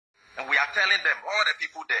are telling them, all the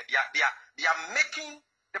people there, they are making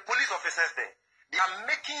the police officers there, they are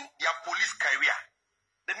making their police career,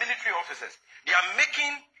 the military officers, they are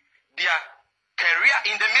making their career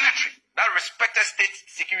in the military, that respected state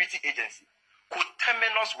security agency,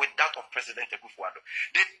 coterminous with that of President Akufo-Addo.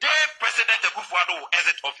 The day President Akufo-Addo will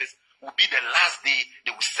exit office will be the last day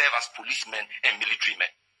they will serve as policemen and military men.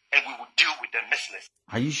 And we will deal with them mercilessly.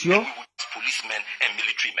 Are you sure? And we will policemen and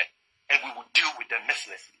military men. And we will deal with them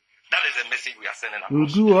mercilessly. That is the message we are sending across. You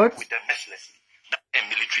do what? With them mercilessly. And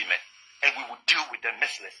military men. And we will deal with them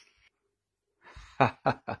mercilessly.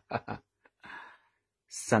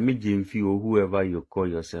 Sammy Gyamfi or whoever you call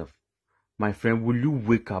yourself. My friend, will you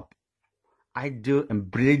wake up? Idle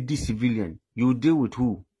and bloody civilian. You deal with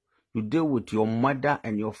who? You deal with your mother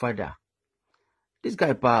and your father. This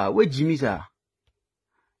guy, where Jimmy, sir?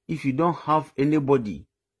 If you don't have anybody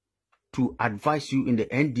to advise you in the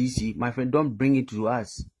NDC, my friend, don't bring it to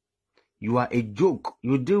us. You are a joke.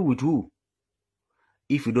 You deal with who?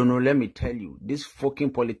 If you don't know, let me tell you, this fucking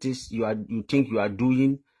politics you think you are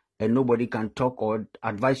doing and nobody can talk or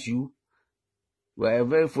advise you, you are a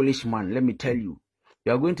very foolish man. Let me tell you.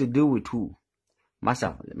 You are going to deal with who?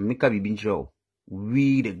 Masa, Mika Bibincho,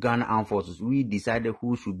 we the Ghana Armed Forces, we decided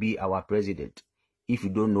who should be our president. If you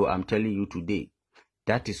don't know, I'm telling you today.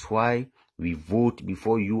 That is why we vote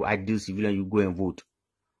before you, ideal civilian, you go and vote.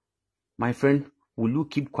 My friend, will you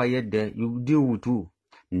keep quiet there? You deal with who?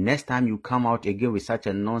 Next time you come out again with such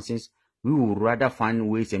a nonsense, we will rather find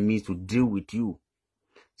ways and means to deal with you.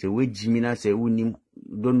 Say, we Jimina say, you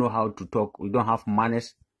don't know how to talk, you don't have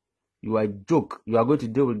manners. You are a joke. You are going to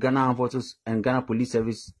deal with Ghana Armed Forces and Ghana Police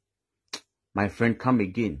Service. My friend, come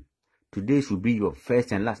again. Today should be your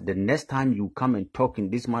first and last. The next time you come and talk in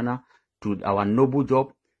this manner to our noble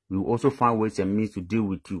job, we will also find ways and means to deal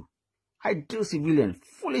with you. Ideal civilian,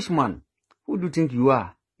 foolish man. Who do you think you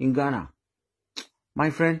are in Ghana? My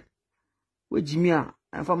friend, where Jimmy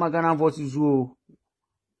and from Ghana Armed Forces,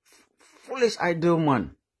 foolish ideal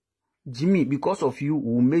man. Jimmy, because of you,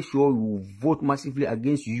 we will make sure we will vote massively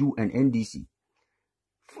against you and NDC.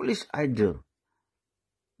 Foolish idol.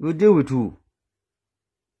 You deal with who?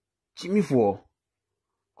 Jimmy for.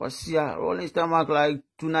 Cause yeah, rolling stomach like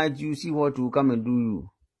tonight you see what will come and do you.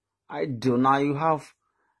 Idol. Now you have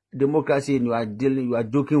democracy and you are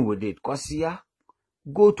joking with it. Cause yeah,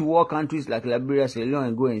 go to war countries like Liberia, Sierra Leone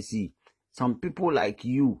and go and see. Some people like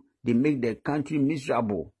you, they make the country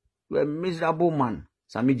miserable. You are a miserable man.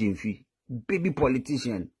 Sammy Gyamfi, baby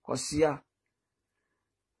politician, Kosia.